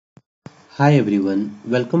Hi everyone,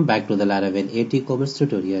 welcome back to the Laravel 8 e-commerce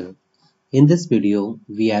tutorial. In this video,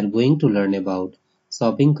 we are going to learn about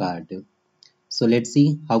shopping cart. So let's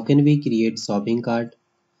see how can we create shopping cart.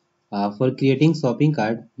 For creating shopping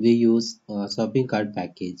cart, we use shopping cart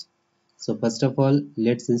package. So first of all,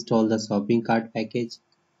 let's install the shopping cart package.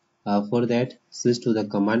 For that, switch to the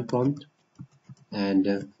command prompt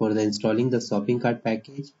and for the installing the shopping cart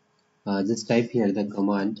package, just type here the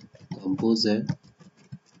command composer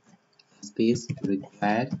space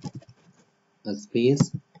require a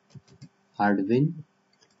space hardwin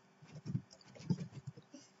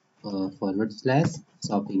 /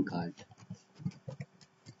 shopping cart,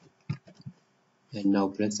 and now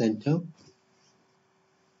press enter.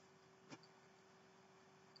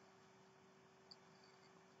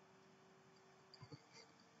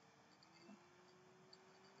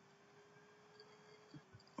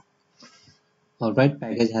 Alright,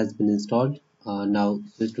 package has been installed. Now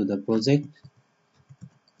switch to the project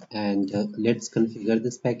and let's configure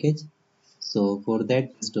this package. So for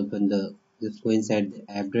that, just go inside the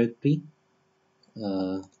app directory,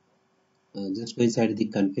 uh, just go inside the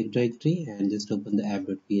config directory and just open the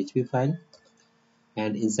app.php file,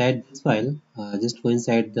 and inside this file just go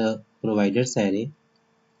inside the providers array,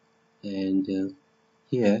 and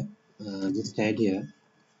here just add here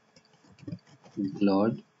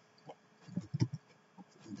glod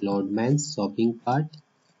glodman's shopping cart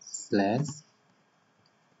slash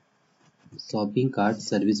shopping cart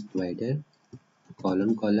service provider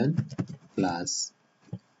colon class.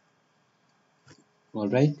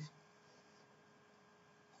 Alright,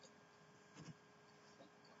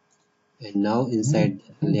 and now inside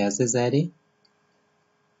aliases array,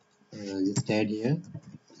 just add here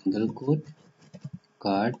single quote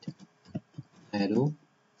cart arrow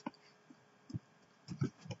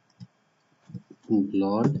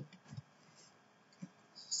glod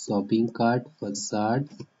shopping cart facade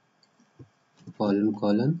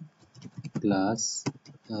colon class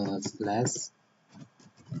slash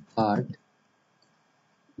cart,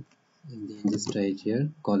 and then just write here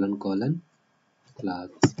colon class.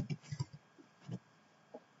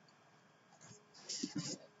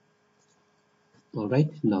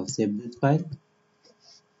 Alright, now save this file.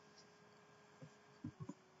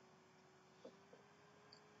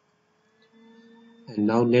 And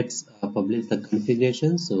now let's publish the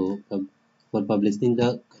configuration. So for publishing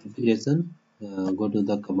the configuration, go to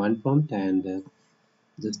the command prompt and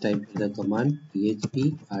just type the command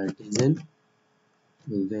php artisan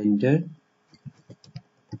vendor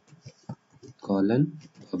colon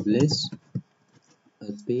publish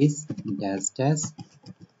space dash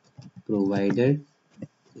provider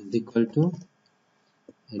is equal to,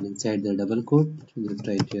 and inside the double quote just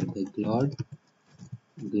write here the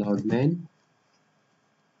glodman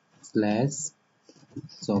slash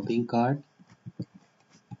shopping cart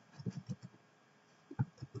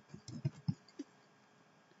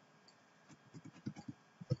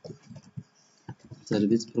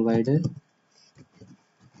service provider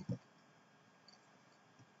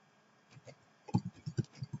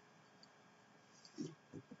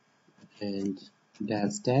and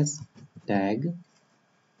dash tag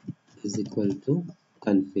is equal to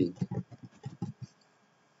config.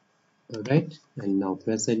 Alright, and now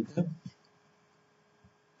press enter.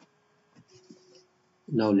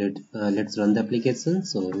 Now let's run the application.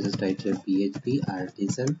 So just write here php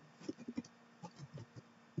artisan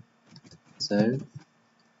serve.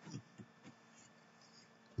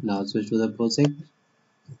 Now switch to the project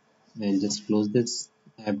and just close this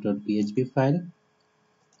app.php file,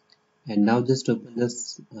 and now just open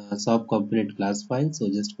this shop component class file. So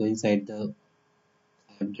just go inside the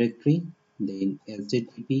app directory, then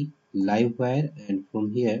http livewire, and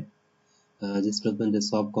from here just open the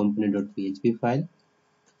shop component.php file,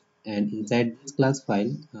 and inside this class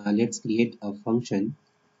file let's create a function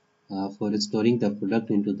for storing the product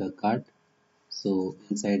into the cart. So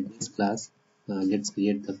inside this class let's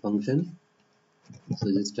create the function. So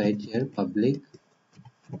just write here public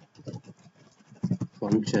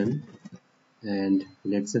function, and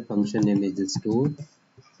let's say function name is store,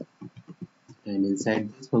 and inside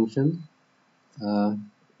this function uh,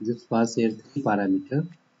 just pass here three parameter.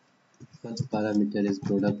 First parameter is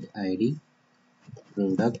product id,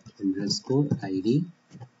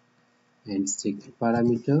 and second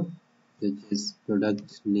parameter which is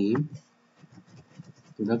product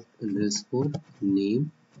underscore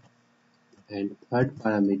name, and third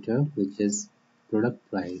parameter which is product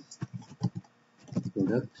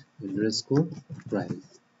underscore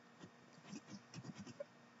price.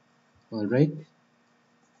 Alright,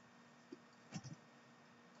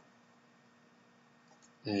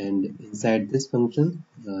 And inside this function,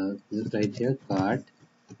 just write here cart,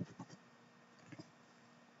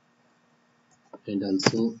 and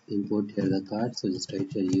also import here the cart. So just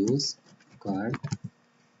write here use cart,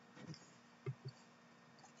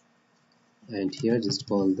 and here just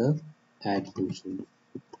call the add function.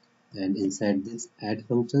 And inside this add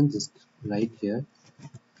function, just write here,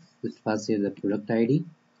 just pass here the product ID,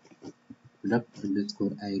 product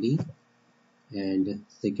underscore ID, and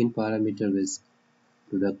second parameter is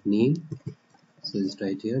product name. So just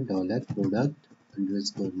write here dollar product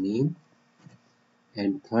underscore name,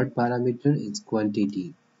 and third parameter is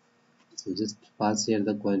quantity. So just pass here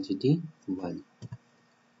the quantity 1,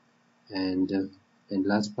 and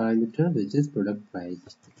last parameter which is product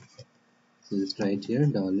price. So just write here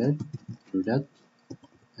dollar product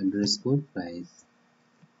underscore price.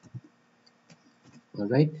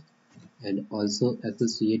 Alright, and also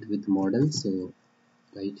associate with model. So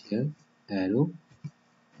write here arrow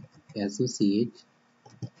associate,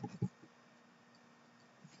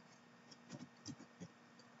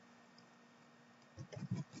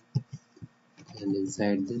 and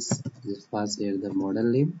inside this just pass here the model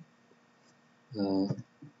name, uh,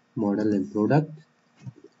 model and product.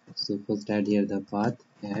 So first add here the path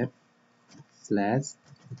app slash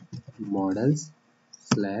models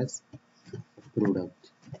slash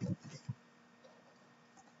product.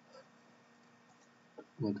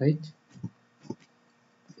 Alright,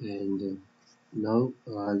 and now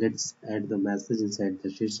let's add the message inside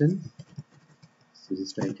the session. So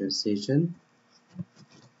just write your session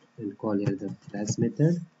and call here the flash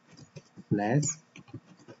method flash,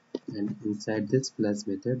 and inside this flash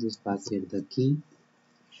method just pass here the key,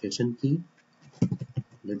 session key.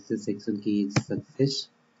 Let's say section key is success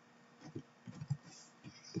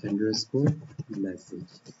underscore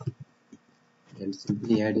message, and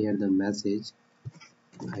simply add here the message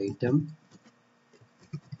item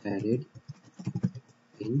added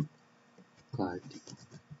in cart.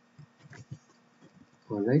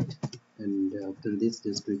 Alright, and after this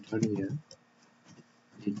just return here,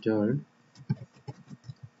 return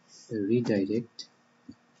redirect,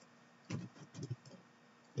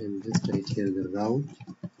 and just write here the route,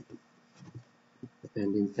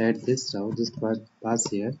 and inside this route just pass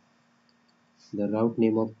here the route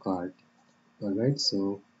name of cart. Alright,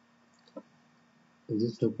 so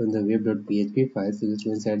just open the web.php file. So just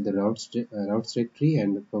go inside the routes directory,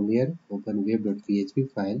 and from here open web.php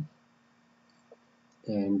file,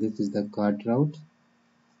 and this is the cart route.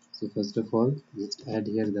 So first of all just add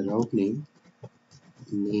here the route name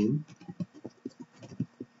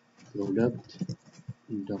product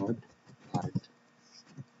dot cart.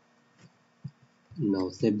 Now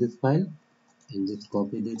save this file and just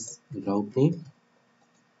copy this route name,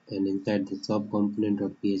 and inside the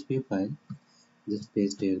subcomponent.php file just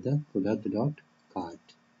paste here the product.cart.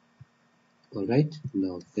 Alright,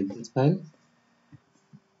 now save this file.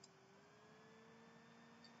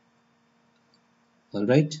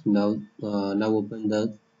 Alright, now open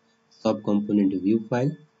the subcomponent view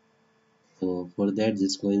file. So for that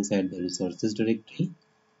just go inside the resources directory,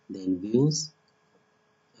 then views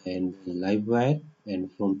and livewire,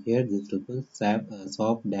 and from here just open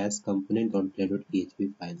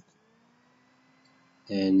soft-component.play.php file,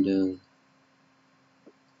 and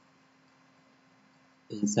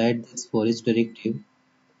inside this for each directive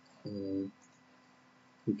you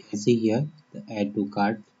can see here the add to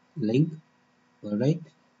cart link. Alright,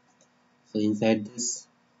 so inside this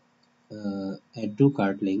add to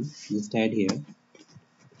cart link just add here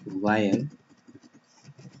wire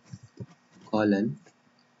colon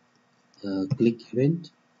click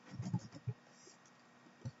event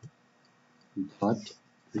dot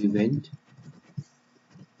prevent,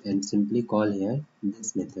 and simply call here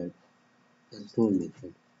this method, the store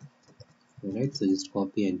method. Alright, so just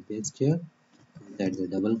copy and paste here inside the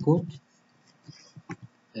double quote,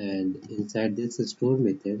 and inside this store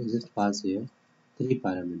method just pass here 3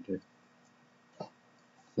 parameters.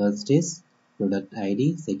 First is product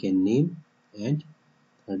ID, second name, and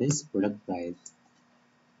third is product price.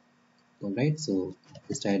 Alright, so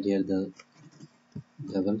just add here the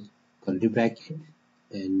double curly bracket,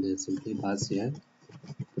 and simply pass here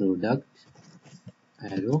product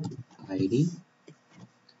arrow ID,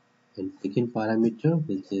 and second parameter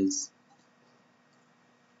which is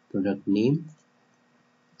product name.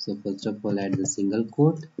 So first of all add the single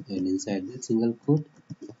quote, and inside the single quote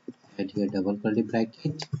add here double curly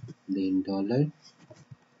bracket, then dollar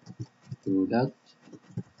product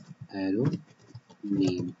arrow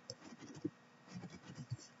name,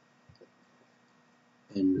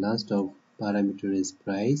 and last of parameter is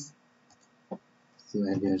price. So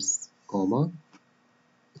add here comma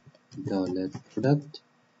dollar product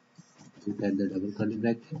inside the double curly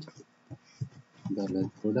bracket, dollar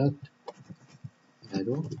product,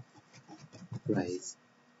 arrow, price,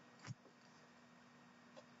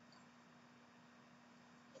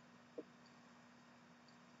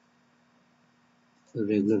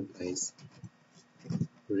 regular price,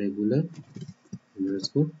 regular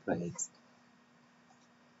underscore price.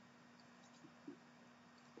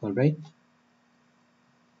 Alright,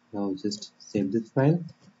 now just save this file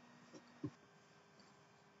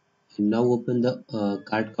and now open the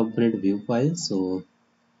card component view file. So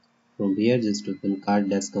from here just open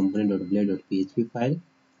card-component.blade.php file,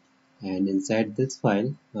 and inside this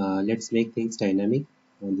file let's make things dynamic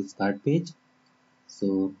on this card page.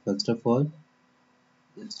 So first of all,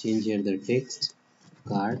 let's change here the text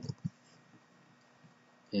card,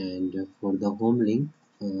 and for the home link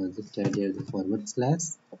just add here the forward slash.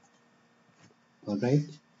 Alright,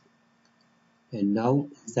 and now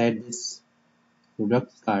inside this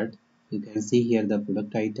product card you can see here the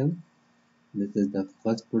product item. This is the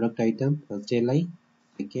first product item, first li,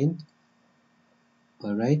 second.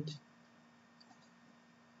 Alright,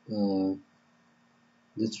 uh,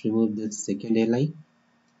 just remove this second li,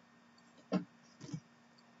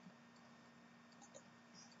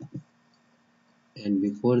 and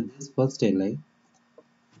before this first li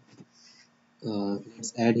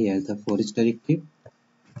let's add here the for each directive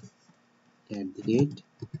at the rate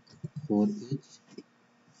for each,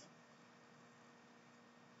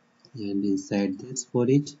 and inside this for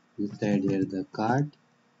each just add here the card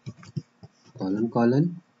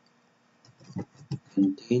colon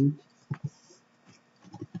contained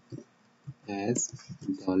as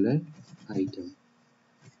dollar item.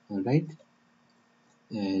 Alright,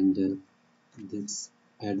 and this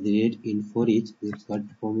at the rate in for each, let's cut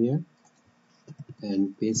from here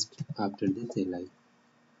and paste after this li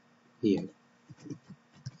here.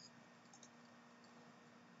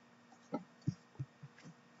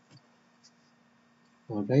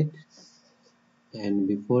 Alright, and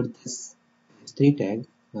before this string tag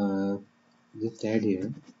just add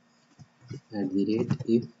here at the rate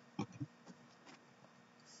if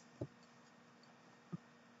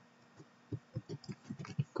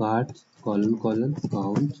card colon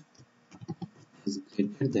count is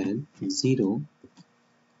greater than 0,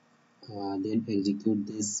 then execute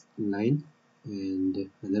this line, and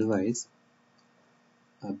otherwise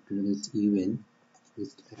after this even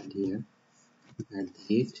just add here at the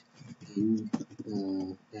rate in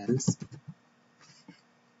else,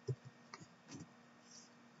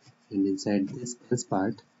 and inside this else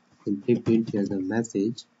part simply print here the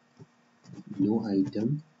message no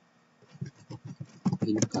item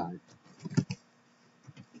in cart.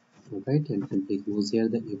 Alright, and simply close here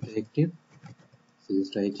the if directive, so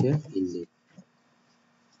just write here init.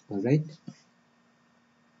 Alright,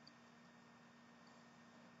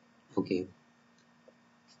 okay,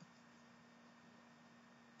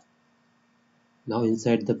 now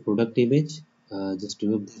inside the product image just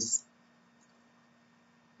remove this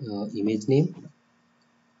image name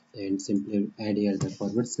and simply add here the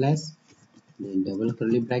forward slash, then double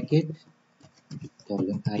curly bracket,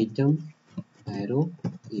 dollar item, arrow,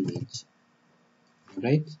 image.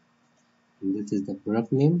 Right, and this is the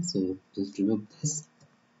product name, so just remove this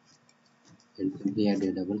and simply add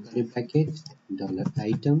a double curly bracket, dollar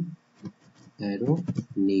item, arrow,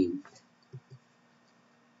 name,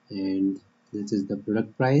 and this is the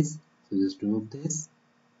product price, so just remove this,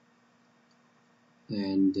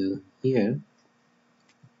 and here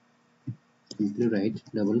simply write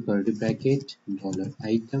double curly bracket, dollar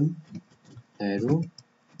item, arrow,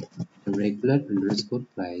 regular underscore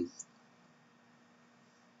price,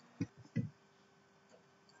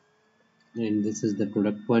 and this is the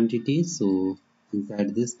product quantity. So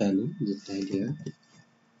inside this value just add here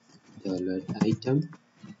dollar item,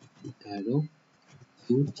 arrow,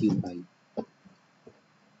 qty.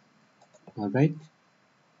 Alright,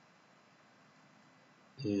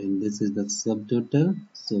 and this is the subtotal,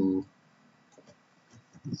 so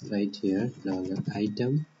right here dollar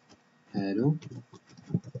item, arrow,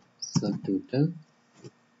 subtotal,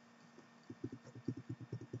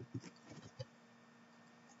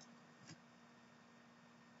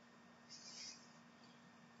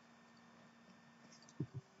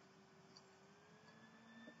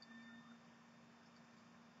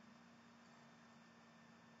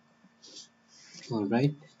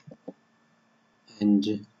 alright,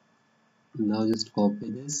 and now just copy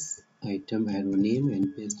this item arrow name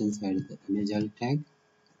and paste inside the image alt tag,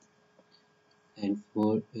 and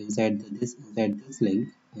for inside this link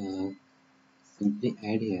simply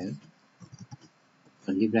add here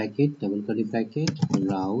curly bracket, double curly bracket,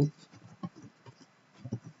 route,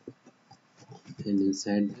 and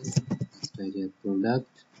inside this write here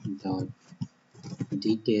product dot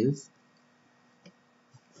details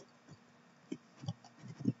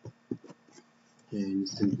and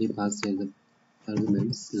simply pass here the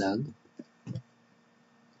argument slug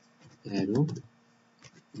arrow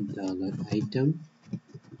dollar item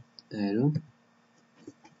arrow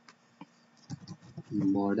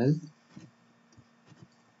model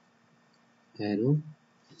arrow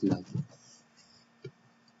slug.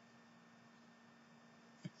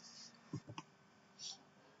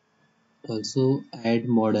 Also add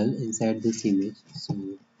model inside this image. So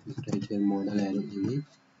write here model arrow image,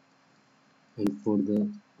 and for the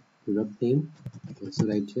product name also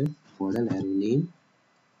write here model arrow name.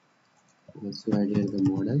 Also add here the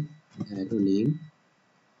model arrow name.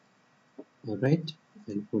 Alright,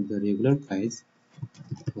 and for the regular price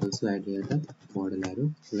also add here the model arrow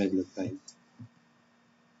regular price.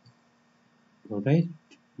 Alright,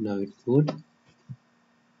 now it's good.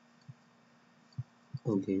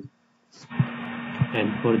 Okay,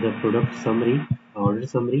 and for the product summary, order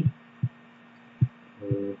summary,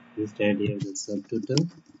 just add here the subtotal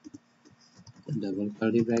double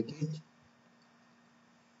curly bracket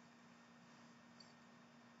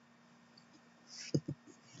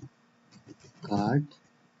cart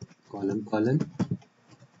colon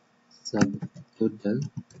subtotal,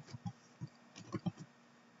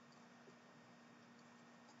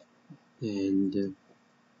 and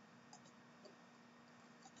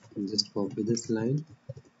just copy this line,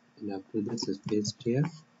 and after this just paste here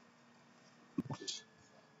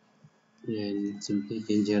and simply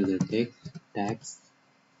change here the text tax,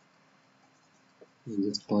 and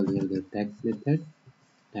just call here the tax method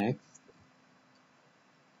tax,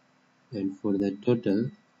 and for the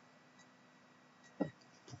total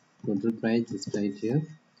price just write here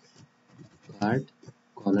cart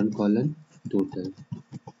colon total.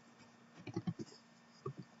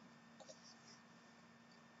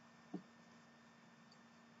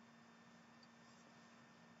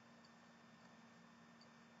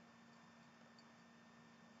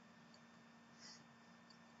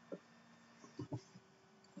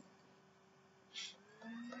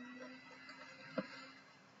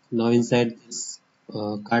 Now inside this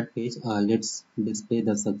cart page, let's display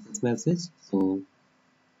the success message. So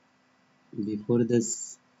before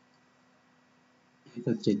this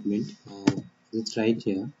if statement, just write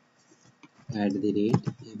here at the rate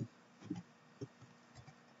if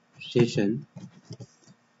session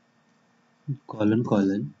colon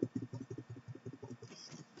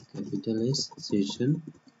capital S session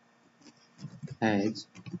has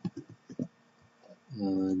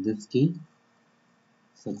this key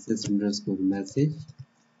success underscore message.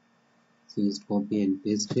 So just copy and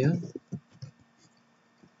paste here,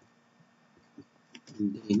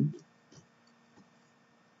 and then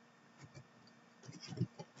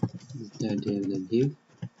add here the div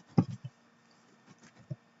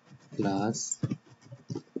class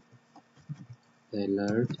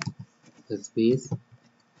alert space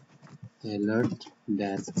alert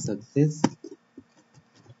dash success,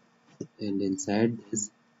 and inside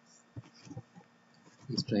this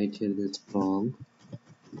just write here the strong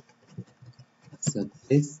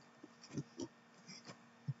success,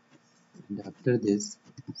 and after this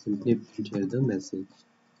simply print here the message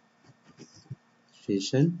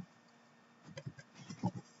session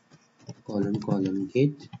colon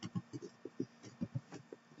get,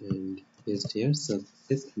 and paste here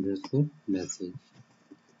success underscore message,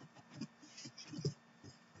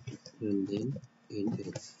 and then in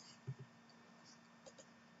it.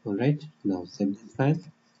 Alright, now save this file.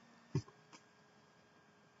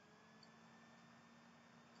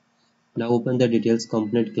 Now open the details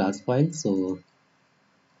component class file. So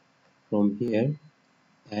from here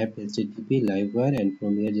app http livewire, and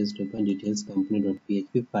from here just open details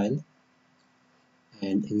component.php file,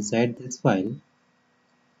 and inside this file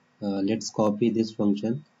let's copy this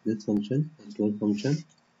function the store function.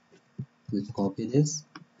 Let's copy this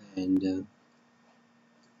and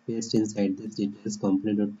paste inside this details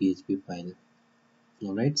component.php file.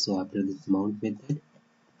 Alright, so after this mount method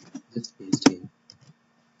just paste here,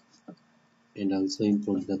 and also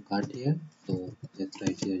import the cart here. So let's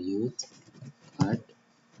write here use cart.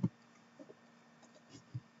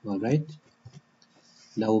 Alright,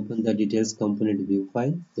 now open the details component view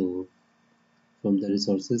file. So from the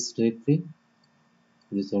resources directory,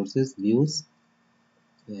 resources views,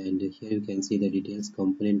 and here you can see the details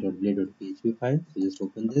component.blade.php file. So just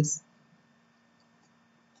open this,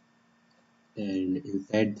 and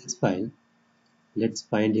inside this file let's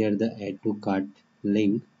find here the add to cart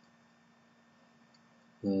link.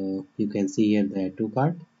 You can see here the add to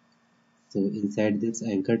cart. So inside this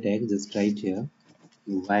anchor tag just write here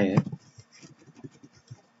wire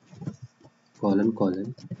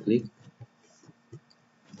colon click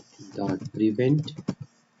dot prevent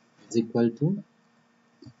is equal to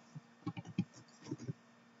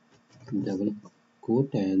double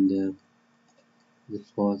quote and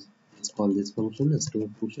let's call this function a store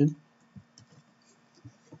function,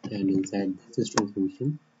 and inside this store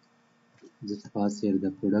function just pass here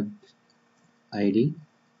the product ID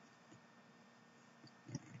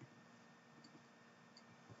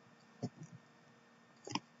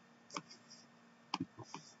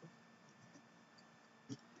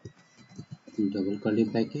double curly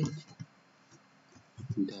bracket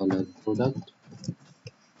dollar product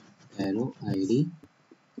arrow ID,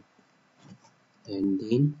 and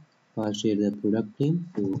then pass here the product name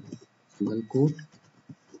to single quote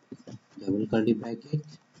double curly bracket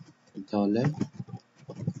dollar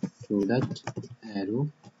product arrow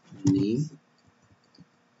name,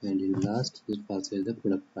 and in last just pass here the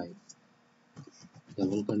product price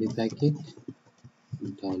double curly bracket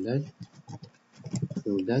dollar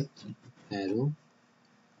product arrow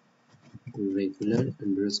regular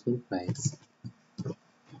underscore price.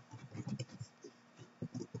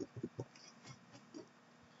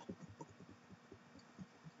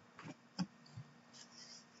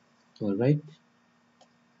 Alright,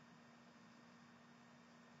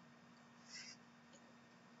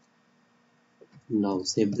 now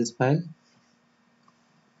save this file.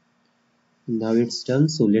 Now it's done,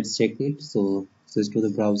 so let's check it. So switch to the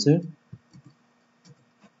browser.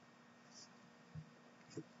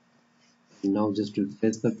 Now just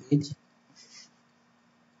refresh the page.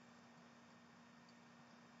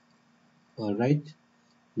 Alright,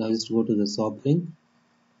 now just go to the shop link.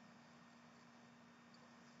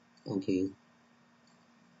 Okay,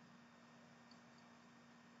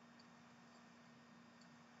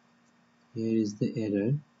 here is the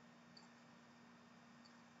error.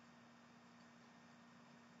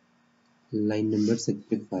 Line number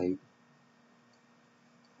 65.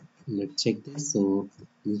 Let's check this. So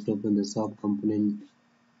just open the shop component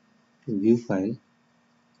view file,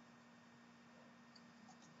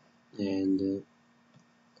 and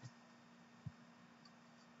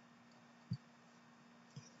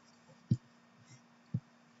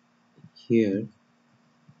here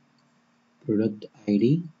product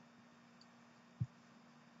ID,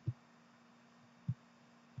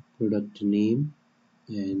 product name,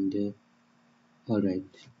 and alright,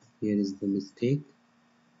 here is the mistake.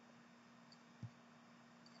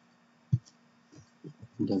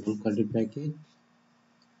 Double curly bracket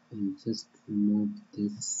and just remove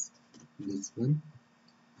this one.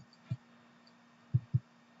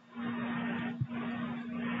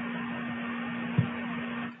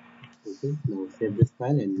 Okay, now save this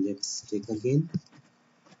file and let's check again.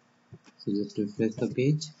 So just refresh the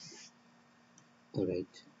page. Alright,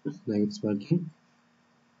 now it's working.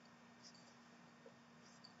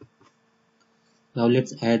 Now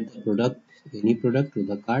let's add the product, any product to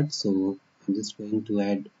the cart. So I'm just going to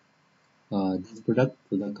add this product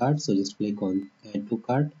to the cart. So just click on add to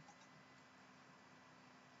cart,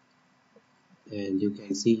 and you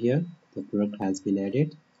can see here the product has been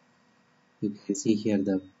added. You can see here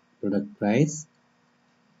the product price,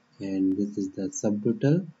 and this is the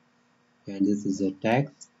subtotal, and this is the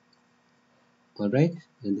tax. Alright,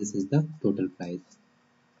 and this is the total price.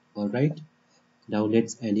 Alright, now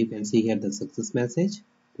let's, and you can see here the success message,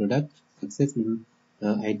 product success,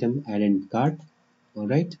 item add in cart.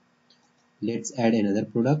 Alright, let's add another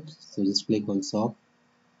product. So just click on shop,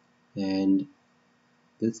 and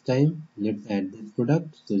this time let's add this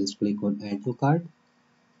product. So just click on add to cart,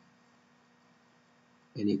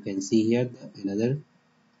 and you can see here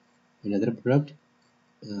another product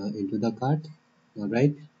into the cart.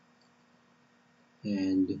 Alright,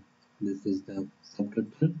 and this is the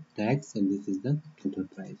subtotal tax, and this is the total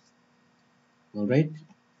price. Alright,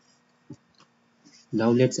 now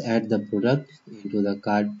let's add the product into the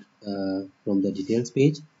cart from the details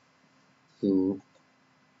page. So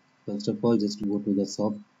first of all, just go to the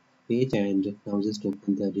shop page, and now just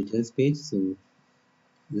open the details page. So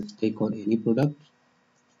just click on any product,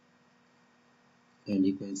 and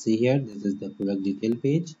you can see here this is the product detail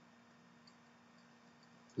page.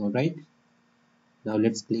 Alright, now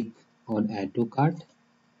let's click on add to cart.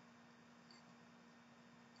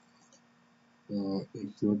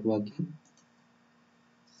 It's not working,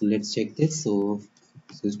 so let's check this. So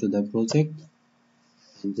switch to the project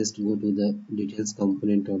and just go to the details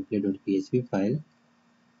component template.php file,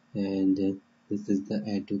 and this is the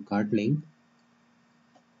add to cart link.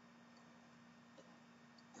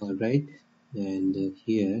 Alright, and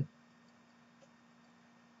here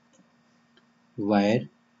where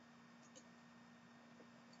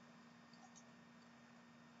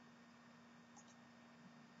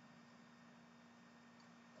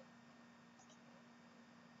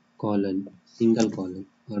colon single colon.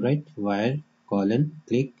 All right, where colon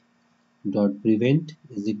click dot prevent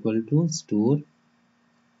is equal to store.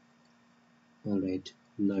 All right,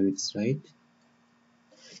 now it's right.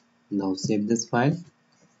 Now save this file,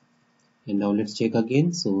 and now let's check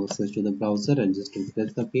again. So switch to the browser and just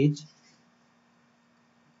refresh the page.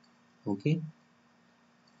 Okay,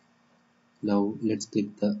 now let's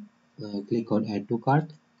click on add to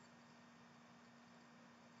cart,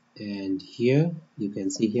 and here you can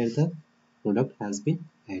see here the product has been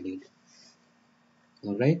added.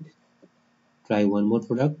 All right, try one more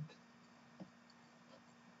product.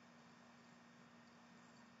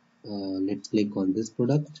 Let's click on this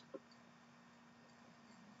product,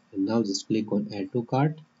 and now just click on add to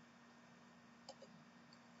cart,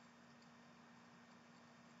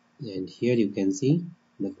 and here you can see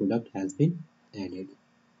the product has been added.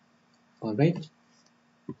 All right,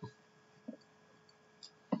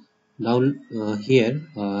 now here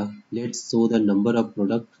let's show the number of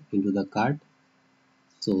product into the cart.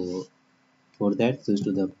 So for that, switch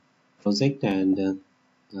to the project, and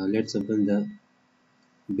let's open the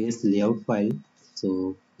base layout file.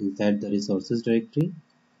 So inside the resources directory,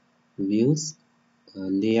 views,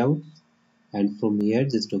 layout, and from here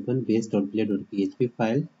just open base.play.php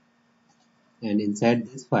file, and inside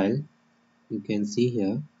this file you can see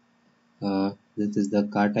here this is the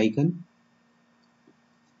cart icon.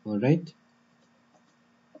 All right,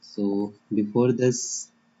 so before this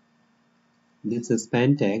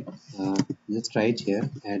span tag, just write here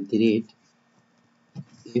 @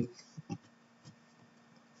 if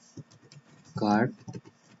cart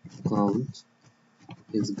count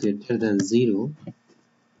is greater than 0,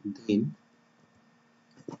 then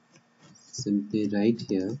simply write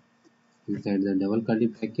here inside the double curly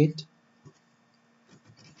bracket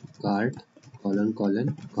cart colon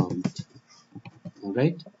count. All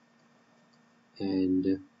right,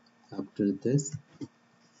 and after this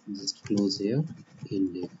just close here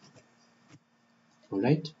index. All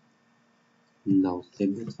right, now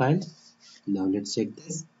save this file. Now let's check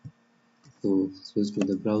this. So switch to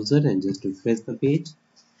the browser and just refresh the page.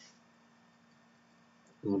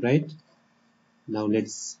 All right, now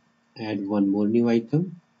let's add one more new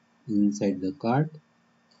item inside the cart.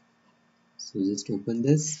 So just open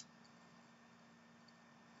this.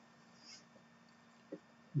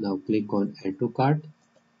 Now click on add to cart,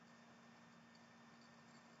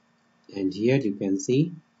 and here you can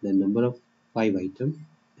see the number of 5 items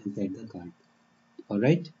inside the cart. All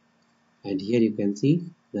right, and here you can see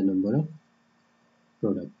the number of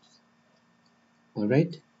products. All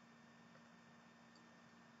right,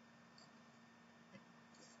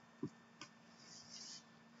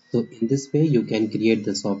 so in this way you can create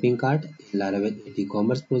the shopping cart in Laravel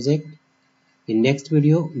e-commerce project. In next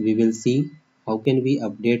video we will see how can we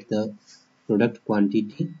update the product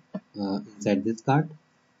quantity inside this cart.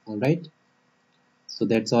 All right, so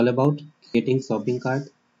that's all about creating shopping cart.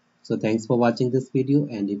 So thanks for watching this video,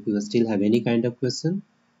 and if you still have any kind of question,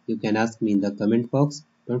 you can ask me in the comment box.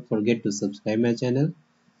 Don't forget to subscribe my channel.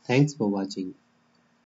 Thanks for watching.